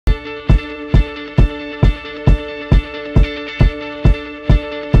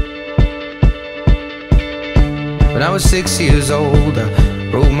When I was 6 years old,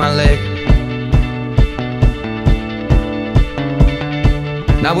 I broke my leg.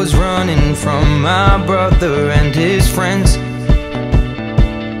 And I was running from my brother and his friends,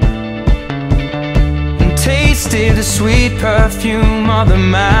 and tasted the sweet perfume of the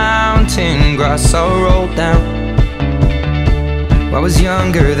mountain grass I rolled down. I was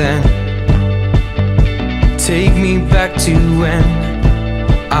younger then. Take me back to when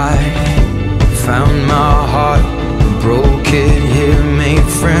I found my heart, broke it here, made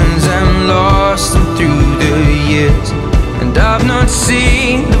friends and lost them through the years. And I've not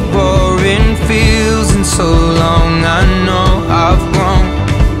seen the boring fields in so long. I know I've grown,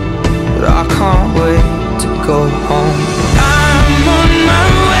 but I can't wait to go home. I'm on my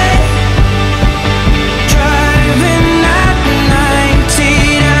way, driving at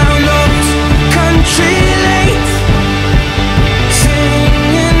 90 down those country lanes,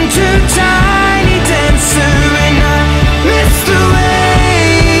 singing to Tiny Dancer, and I miss the way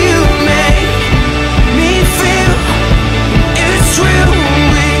you make me feel. It's real.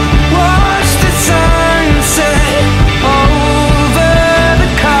 We watch the sunset over the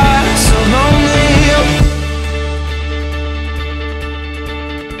castle on the hill.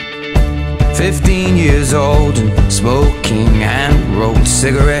 15 years old and smoking hand-rolled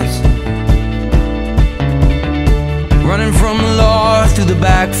cigarettes, running from the law through the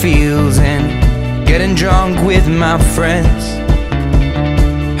backfields and getting drunk with my friends.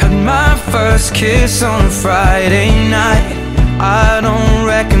 Had my first kiss on a Friday night. I don't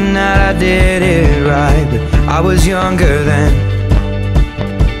reckon that I did it right, but I was younger then.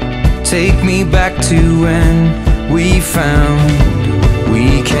 Take me back to when we found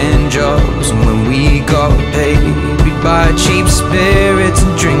weekend jobs, and when we got paid, we'd buy cheap spirits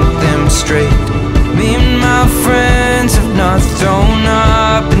and drink them straight. Me and my friends have not thrown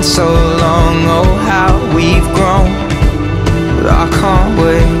up in so long.